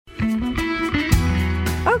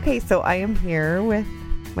Okay, so I am here with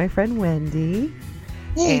my friend Wendy.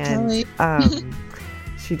 Hey, and, Kelly.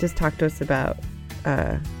 She just talked to us about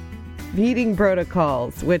feeding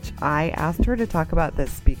protocols, which I asked her to talk about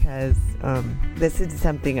this because this is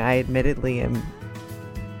something I admittedly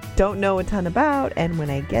don't know a ton about, and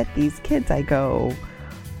when I get these kids, I go,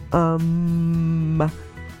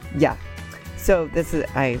 yeah. So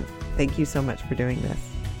I thank you so much for doing this.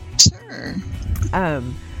 Sure.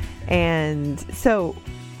 And so,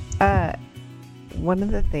 one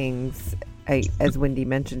of the things as Wendy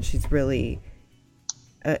mentioned, she's really,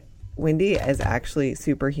 Wendy is actually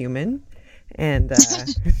superhuman, and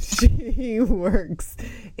she works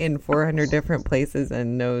in 400 different places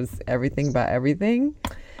and knows everything about everything.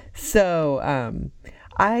 So,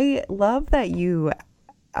 I love that you,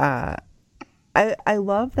 I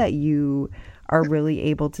love that you are really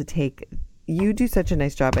able to you do such a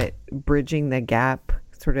nice job at bridging the gap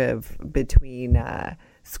sort of between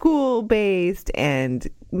school-based and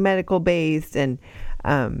medical-based. And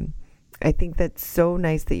I think that's so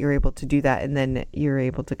nice that you're able to do that. And then you're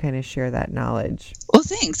able to kind of share that knowledge. Well,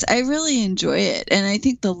 thanks. I really enjoy it. And I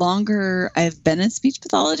think the longer I've been a speech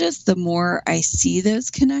pathologist, the more I see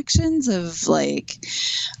those connections of like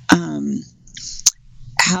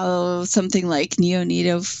how something like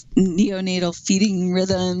neonatal feeding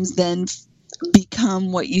rhythms then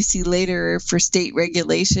become what you see later for state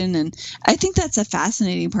regulation. And I think that's a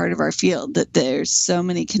fascinating part of our field, that there's so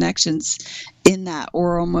many connections in that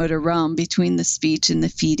oral motor realm between the speech and the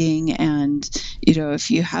feeding. And,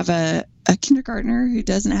 if you have a kindergartner who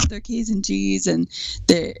doesn't have their K's and G's and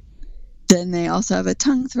then they also have a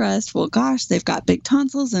tongue thrust. Well, gosh, they've got big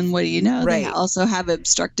tonsils. And what do you know? Right. They also have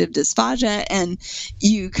obstructive dysphagia. And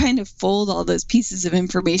you kind of fold all those pieces of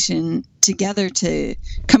information together to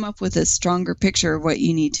come up with a stronger picture of what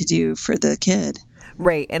you need to do for the kid.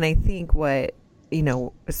 Right. And I think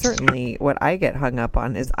certainly what I get hung up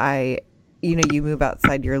on is you move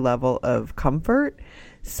outside your level of comfort.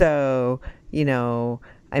 So,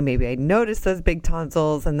 I notice those big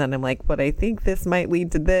tonsils, and then I'm like, but I think this might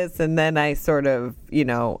lead to this. And then I sort of,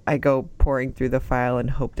 I go pouring through the file and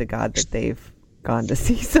hope to God that they've gone to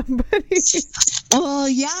see somebody. Well,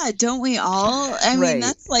 yeah, don't we all? I mean,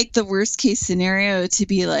 that's like the worst case scenario, to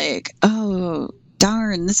be like, oh,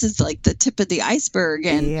 darn, this is like the tip of the iceberg.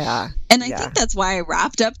 And I think that's why I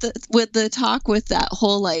wrapped up with the talk with that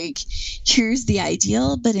whole, like, here's the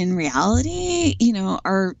ideal. But in reality,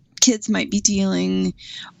 our kids might be dealing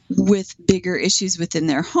with bigger issues within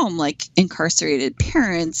their home, like incarcerated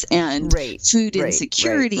parents and food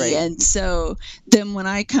insecurity. Right. And so then when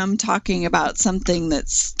I come talking about something that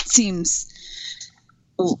seems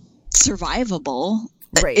survivable,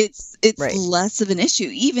 it's less of an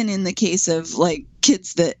issue, even in the case of like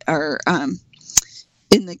kids that are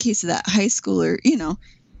in the case of that high schooler,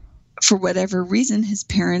 for whatever reason, his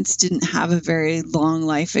parents didn't have a very long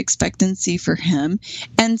life expectancy for him.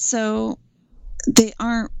 And so they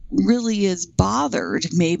aren't really as bothered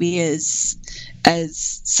maybe as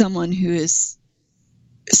someone who has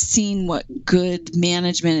seen what good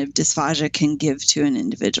management of dysphagia can give to an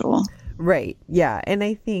individual. Right. Yeah. And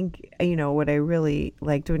I think, what I really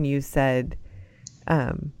liked when you said,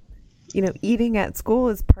 eating at school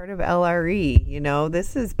is part of LRE,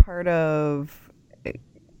 this is part of,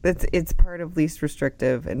 it's part of least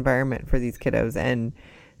restrictive environment for these kiddos. And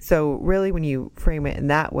so really when you frame it in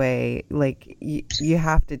that way, like you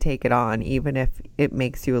have to take it on, even if it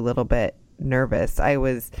makes you a little bit nervous. I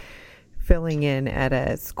was filling in at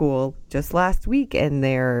a school just last week, and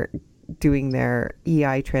they're doing their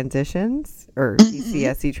EI transitions or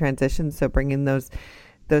CSE transitions. So bringing those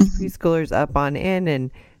preschoolers up on in, and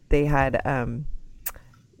they had,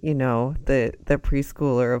 the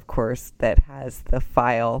preschooler, of course, that has the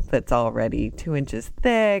file that's already 2 inches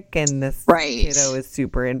thick, and this kiddo is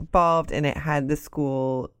super involved, and it had the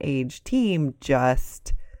school age team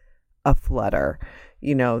just a flutter.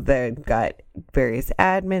 They've got various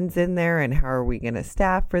admins in there, and how are we going to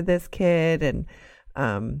staff for this kid? And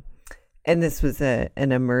this was an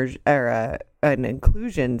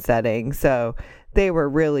inclusion setting, so they were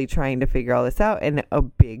really trying to figure all this out. And a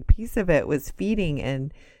big piece of it was feeding,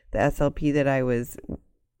 and the SLP that I was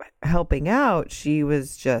helping out, she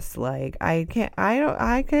was just like, what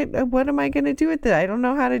am I going to do with it? I don't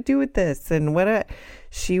know how to do with this. And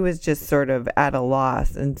she was just sort of at a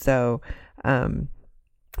loss. And so, and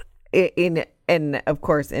of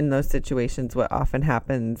course, in those situations, what often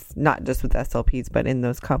happens, not just with SLPs, but in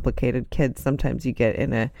those complicated kids, sometimes you get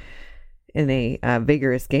in a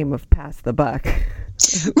vigorous game of pass the buck.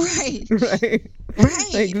 Right.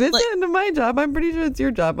 Like, this isn't my job. I'm pretty sure it's your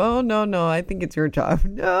job. Oh, no, I think it's your job.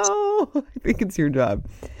 No. I think it's your job.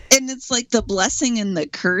 And it's like the blessing and the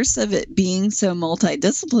curse of it being so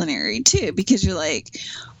multidisciplinary too, because you're like,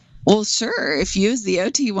 well, sure, if you as the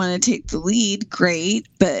OT want to take the lead, great.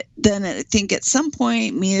 But then I think at some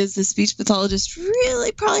point, me as the speech pathologist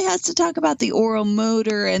really probably has to talk about the oral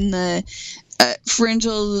motor and the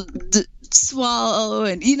pharyngeal swallow,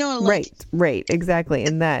 and like, right, exactly.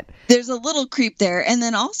 And that there's a little creep there. And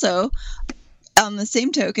then also, on the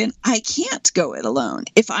same token, I can't go it alone.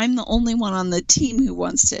 If I'm the only one on the team who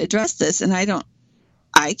wants to address this, and I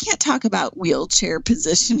can't talk about wheelchair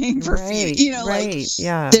positioning for feet.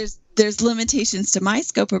 Yeah. There's limitations to my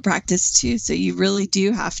scope of practice too. So you really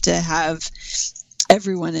do have to have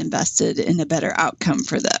everyone invested in a better outcome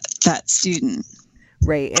for that student.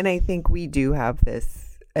 Right. And I think we do have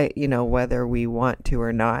this, whether we want to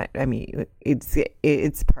or not. I mean,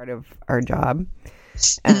 it's part of our job.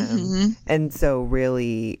 And so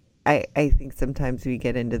really, I think sometimes we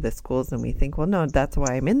get into the schools and we think, well, no, that's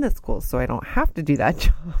why I'm in the school, so I don't have to do that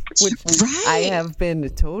job, which I have been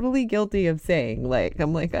totally guilty of saying. Like,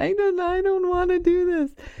 I'm like, I don't want to do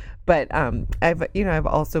this. But I've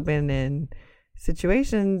also been in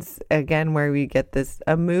situations, again, where we get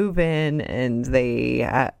a move in, and they,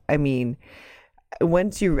 I feel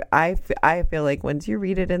like once you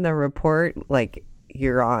read it in the report, like,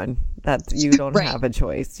 you're on. You don't have a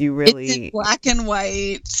choice. You really, it's in black and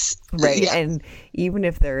white, right? Yeah. And even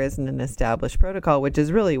if there isn't an established protocol, which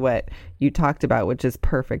is really what you talked about, which is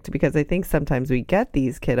perfect, because I think sometimes we get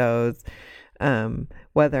these kiddos,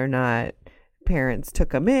 whether or not parents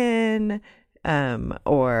took them in,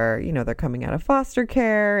 or they're coming out of foster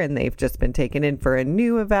care and they've just been taken in for a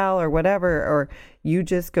new eval or whatever, or you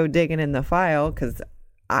just go digging in the file, because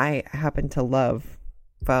I happen to love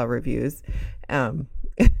file reviews.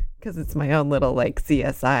 Because it's my own little like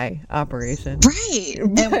CSI operation. Right.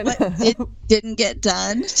 And what it didn't get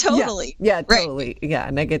done. Totally. Yeah, totally. Right. Yeah.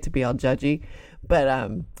 And I get to be all judgy. But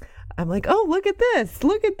I'm like, oh, look at this.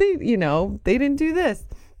 Look at they didn't do this.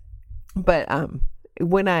 But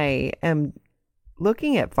when I am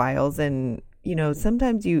looking at files, and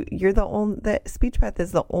sometimes you're the speech path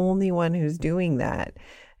is the only one who's doing that.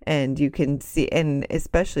 And you can see, and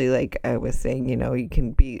especially like I was saying, you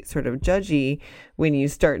can be sort of judgy when you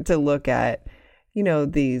start to look at,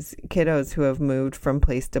 these kiddos who have moved from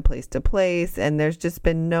place to place to place, and there's just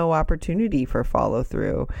been no opportunity for follow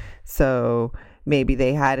through. So maybe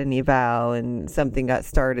they had an eval and something got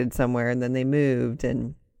started somewhere and then they moved.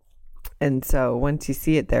 And so once you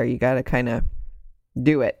see it there, you got to kind of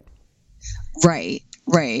do it. Right.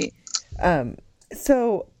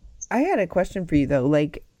 So I had a question for you though,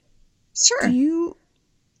 like, sure. Do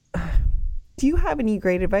you have any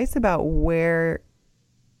great advice about where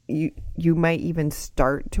you might even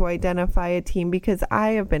start to identify a team? Because I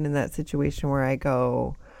have been in that situation where I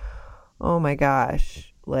go, oh my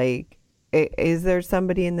gosh, like, is there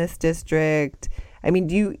somebody in this district? I mean,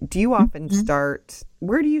 do you often start,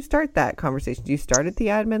 where do you start that conversation? Do you start at the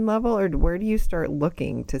admin level, or where do you start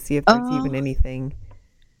looking to see if there's even anything?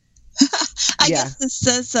 I guess this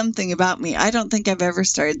says something about me. I don't think I've ever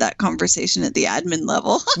started that conversation at the admin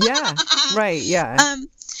level. Yeah, right, yeah.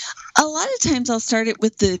 A lot of times I'll start it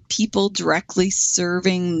with the people directly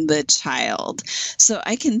serving the child. So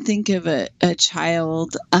I can think of a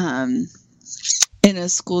child in a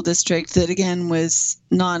school district that, again, was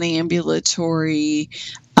non-ambulatory.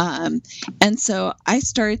 And so I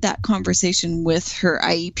started that conversation with her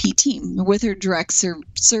IEP team, with her direct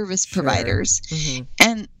service providers. Mm-hmm.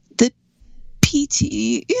 And the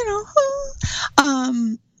PT,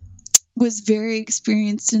 was very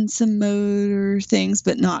experienced in some motor things,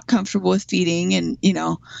 but not comfortable with feeding, and,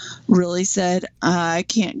 really said, I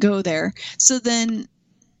can't go there. So then,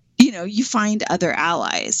 you find other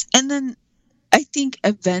allies. And then I think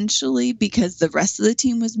eventually, because the rest of the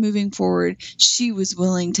team was moving forward, she was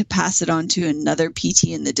willing to pass it on to another PT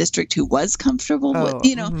in the district who was comfortable with,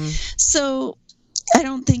 Mm-hmm. So I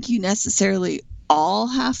don't think you necessarily all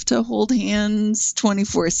have to hold hands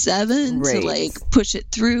 24/7 to like push it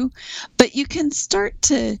through, but you can start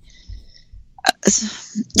to,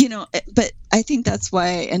 but I think that's why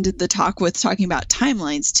I ended the talk with talking about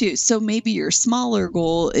timelines too. So maybe your smaller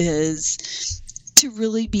goal is to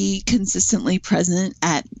really be consistently present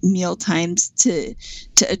at meal times to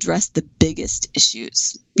address the biggest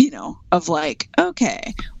issues, of like,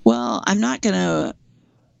 okay, well, I'm not going to,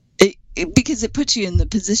 because it puts you in the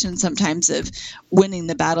position sometimes of winning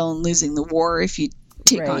the battle and losing the war if you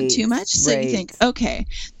take on too much. So you think, okay,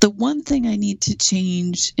 the one thing I need to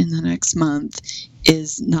change in the next month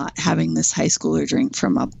is not having this high schooler drink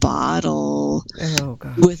from a bottle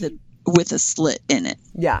with a slit in it.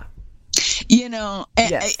 Yeah.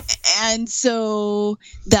 Yes. And so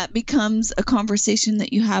that becomes a conversation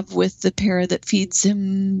that you have with the para that feeds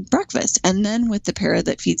him breakfast, and then with the para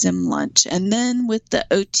that feeds him lunch, and then with the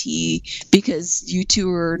OT, because you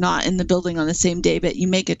two are not in the building on the same day, but you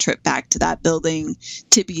make a trip back to that building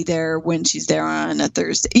to be there when she's there on a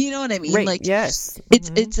Thursday. You know what I mean? Right. Like, yes.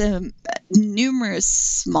 It's numerous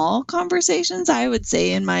small conversations, I would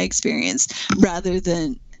say, in my experience, rather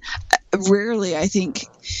than rarely, I think,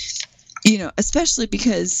 especially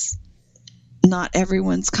because not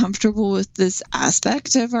everyone's comfortable with this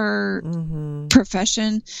aspect of our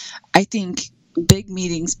profession. I think big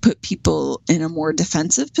meetings put people in a more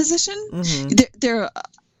defensive position.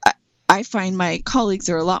 I find my colleagues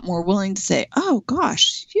are a lot more willing to say, oh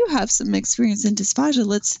gosh, you have some experience in dysphagia.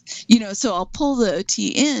 Let's, so I'll pull the OT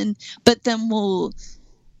in, but then we'll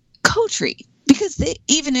co-treat, because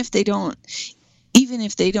even if they don't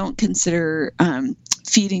consider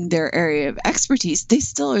feeding their area of expertise, they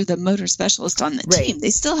still are the motor specialist on the team. They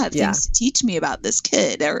still have things to teach me about this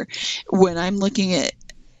kid. Or when I'm looking at,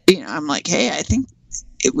 I'm like, hey, I think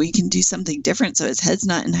we can do something different so his head's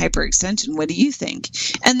not in hyperextension. What do you think?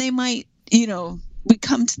 And they might, we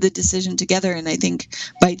come to the decision together. And I think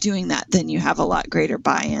by doing that, then you have a lot greater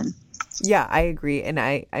buy-in. Yeah, I agree. And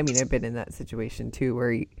I mean, I've been in that situation too,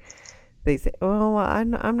 where they say, oh,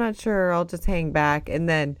 well, I'm not sure, I'll just hang back. And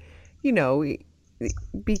then,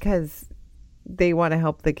 because they want to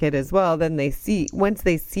help the kid as well, then once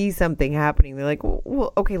they see something happening, they're like,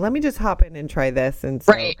 well, okay, let me just hop in and try this. And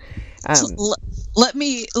so, let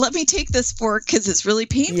me take this fork, because it's really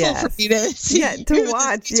painful for me to see to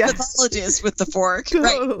watch pathologist with the fork.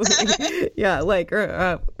 Totally. I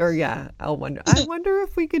wonder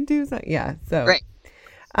if we could do something. Yeah. So,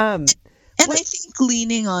 and I think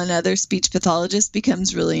leaning on other speech pathologists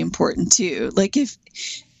becomes really important too. Like if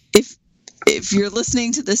you're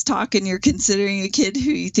listening to this talk and you're considering a kid who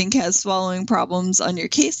you think has swallowing problems on your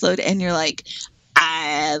caseload, and you're like,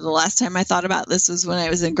 the last time I thought about this was when I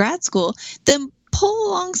was in grad school, then pull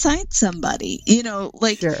alongside somebody,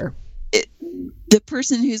 Sure. The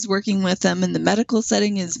person who's working with them in the medical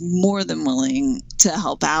setting is more than willing to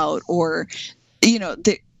help out, or,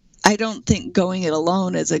 I don't think going it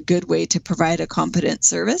alone is a good way to provide a competent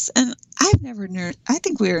service. And I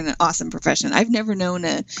think we're in an awesome profession. I've never known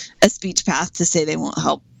a speech path to say they won't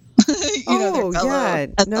help. No,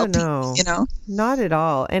 not at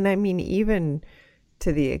all. And I mean, even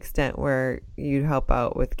to the extent where you help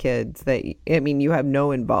out with kids that, you have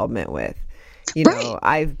no involvement with,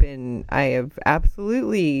 I have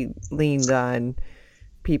absolutely leaned on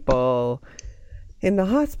people in the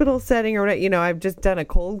hospital setting, or I've just done a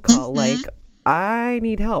cold call. Like, I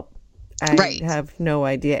need help. I have no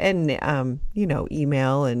idea. And,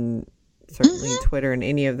 email and certainly Twitter and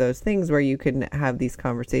any of those things where you can have these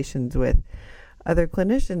conversations with other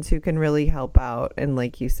clinicians who can really help out. And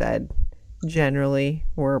like you said, generally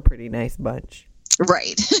we're a pretty nice bunch.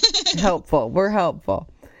 Right. Helpful. We're helpful.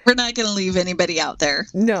 We're not going to leave anybody out there.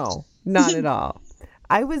 No, not at all.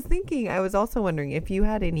 I was also wondering if you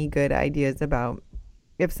had any good ideas about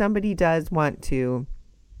if somebody does want to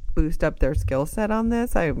boost up their skill set on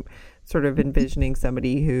this. I'm sort of envisioning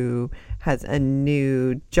somebody who has a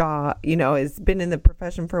new job, has been in the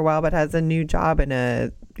profession for a while, but has a new job in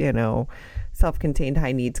a, self-contained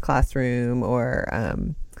high needs classroom, or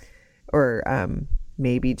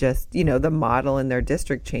maybe just, the model in their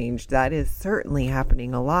district changed. That is certainly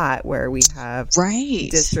happening a lot, where we have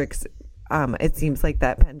districts. It seems like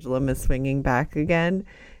that pendulum is swinging back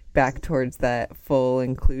towards that full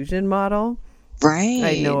inclusion model. Right.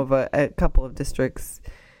 I know of a couple of districts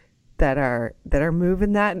that are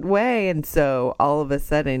moving that way. And so all of a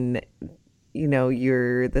sudden,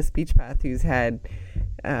 you're the speech path who's had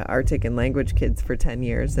Arctic and language kids for 10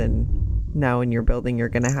 years. And now in your building, you're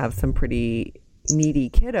going to have some pretty needy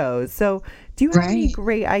kiddos. So do you have any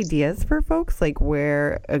great ideas for folks? Like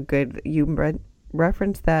where you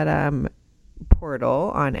referenced that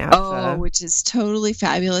portal on APSA. Which is totally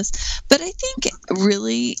fabulous. But I think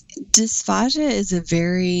really dysphagia is a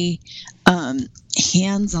very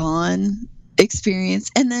hands-on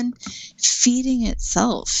experience, and then feeding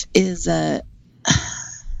itself is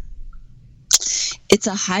it's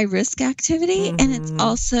a high-risk activity, and it's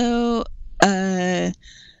also a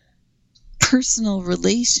personal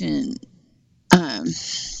relation.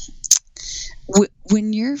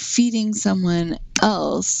 When you're feeding someone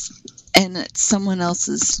else and it's someone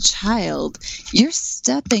else's child, you're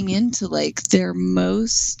stepping into like their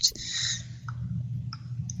most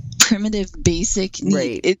primitive, basic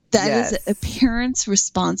need. That is a parent's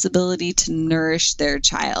responsibility to nourish their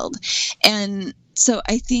child. And so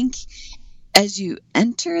I think as you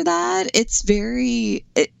enter that,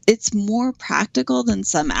 it's more practical than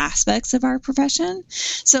some aspects of our profession.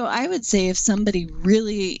 So I would say if somebody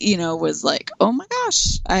really, was like, oh my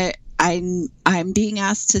gosh, I'm being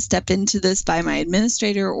asked to step into this by my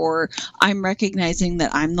administrator, or I'm recognizing that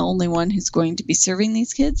I'm the only one who's going to be serving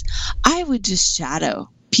these kids, I would just shadow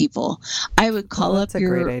people. I would call up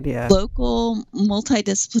your local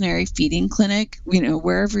multidisciplinary feeding clinic,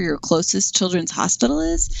 wherever your closest children's hospital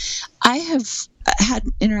is. I have had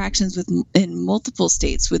interactions in multiple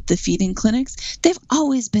states with the feeding clinics. They've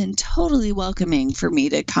always been totally welcoming for me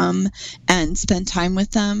to come and spend time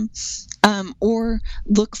with them. Or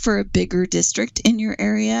look for a bigger district in your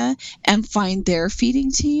area and find their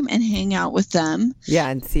feeding team and hang out with them. Yeah,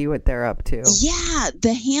 and see what they're up to. Yeah,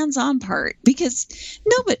 the hands-on part, because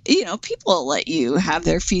people let you have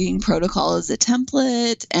their feeding protocol as a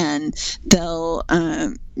template, and they'll,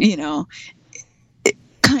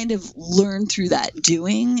 kind of learn through that.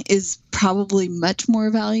 Doing is probably much more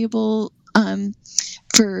valuable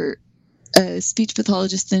for a speech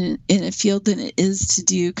pathologist in a field than it is to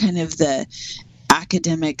do kind of the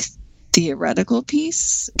academic theoretical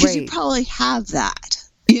piece, because you probably have that,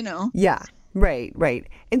 Yeah, right.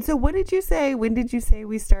 And so what did you say? When did you say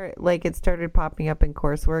we start? Like, it started popping up in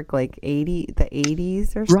coursework, like the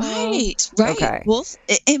 80s or so? Right. Okay. Both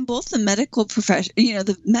the medical profession,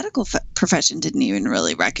 the medical profession didn't even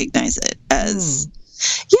really recognize it as,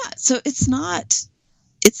 so it's not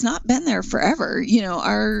been there forever.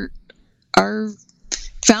 Our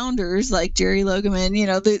founders, like Jerry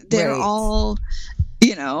Logeman, they're all,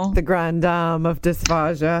 the grand dame of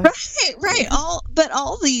dysphagia. Right.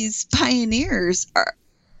 All these pioneers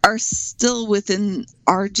are still within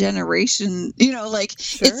our generation.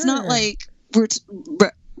 Sure. It's not like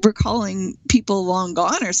we're calling people long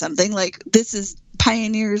gone or something. Like, this is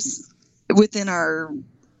pioneers within our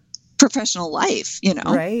professional life.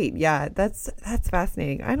 Right. Yeah, that's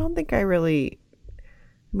fascinating. I don't think I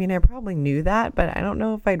probably knew that, but I don't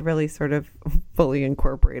know if I'd really sort of fully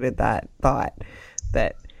incorporated that thought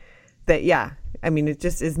that yeah, it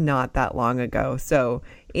just is not that long ago. So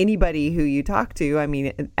anybody who you talk to,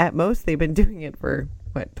 at most they've been doing it for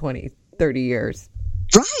 20, 30 years.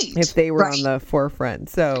 Right. If they were on the forefront.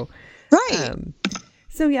 So,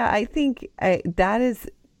 so yeah, I think that is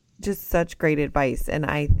just such great advice. And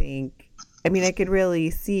I think, I could really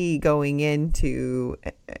see going into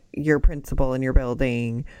your principal in your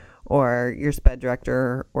building or your sped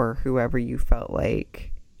director or whoever you felt like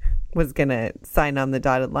was going to sign on the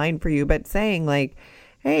dotted line for you, but saying like,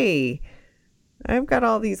 hey, I've got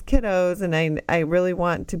all these kiddos and I really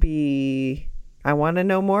want to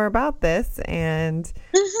know more about this. And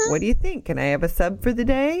what do you think? Can I have a sub for the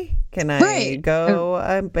day? Can I go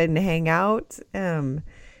and hang out and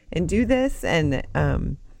do this?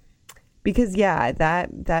 And because,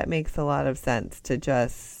 that makes a lot of sense to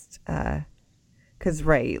just, because,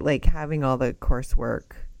 like having all the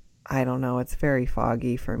coursework, I don't know, it's very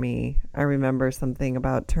foggy for me. I remember something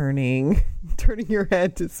about turning your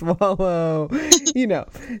head to swallow.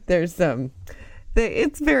 There's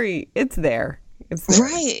it's there. It's there.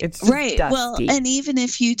 Right. It's just right. dusty. Well, and even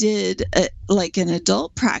if you did like an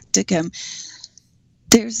adult practicum,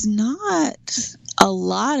 there's not a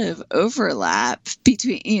lot of overlap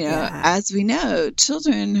between, as we know,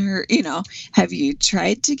 children are, have you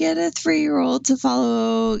tried to get a 3-year-old to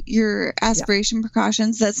follow your aspiration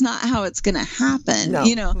precautions? That's not how it's going to happen,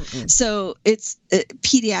 So it's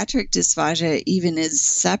pediatric dysphagia even is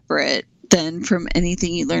separate than from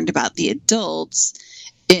anything you learned about the adults.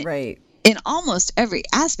 In almost every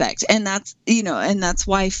aspect. And that's, and that's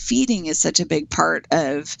why feeding is such a big part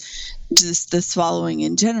of just the swallowing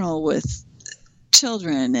in general with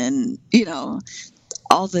children and,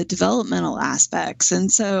 all the developmental aspects.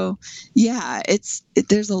 And so,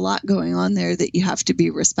 there's a lot going on there that you have to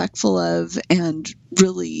be respectful of and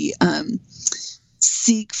really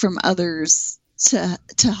seek from others to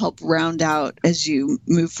help round out as you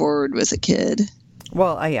move forward with a kid.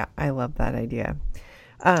 Well, I love that idea.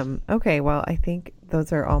 Okay, well, I think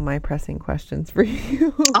those are all my pressing questions for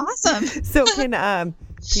you. Awesome. So can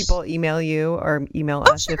people email you or email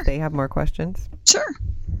us if they have more questions? Sure.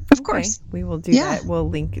 Of course. We will do that. We'll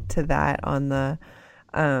link to that on the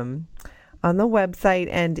website.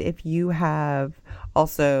 And if you have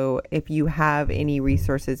any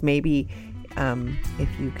resources, maybe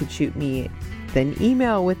if you could shoot me an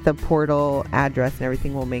email with the portal address and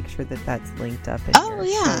everything, we'll make sure that that's linked up in your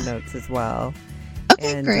show notes as well.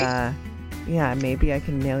 Okay, and, great. Maybe I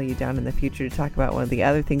can nail you down in the future to talk about one of the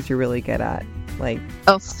other things you're really good at, like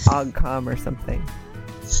OGCOM or something.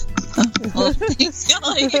 Well, thanks,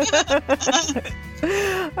 Kelly.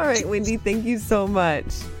 All right, Wendy, thank you so much.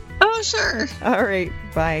 Oh, sure. All right,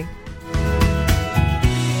 bye.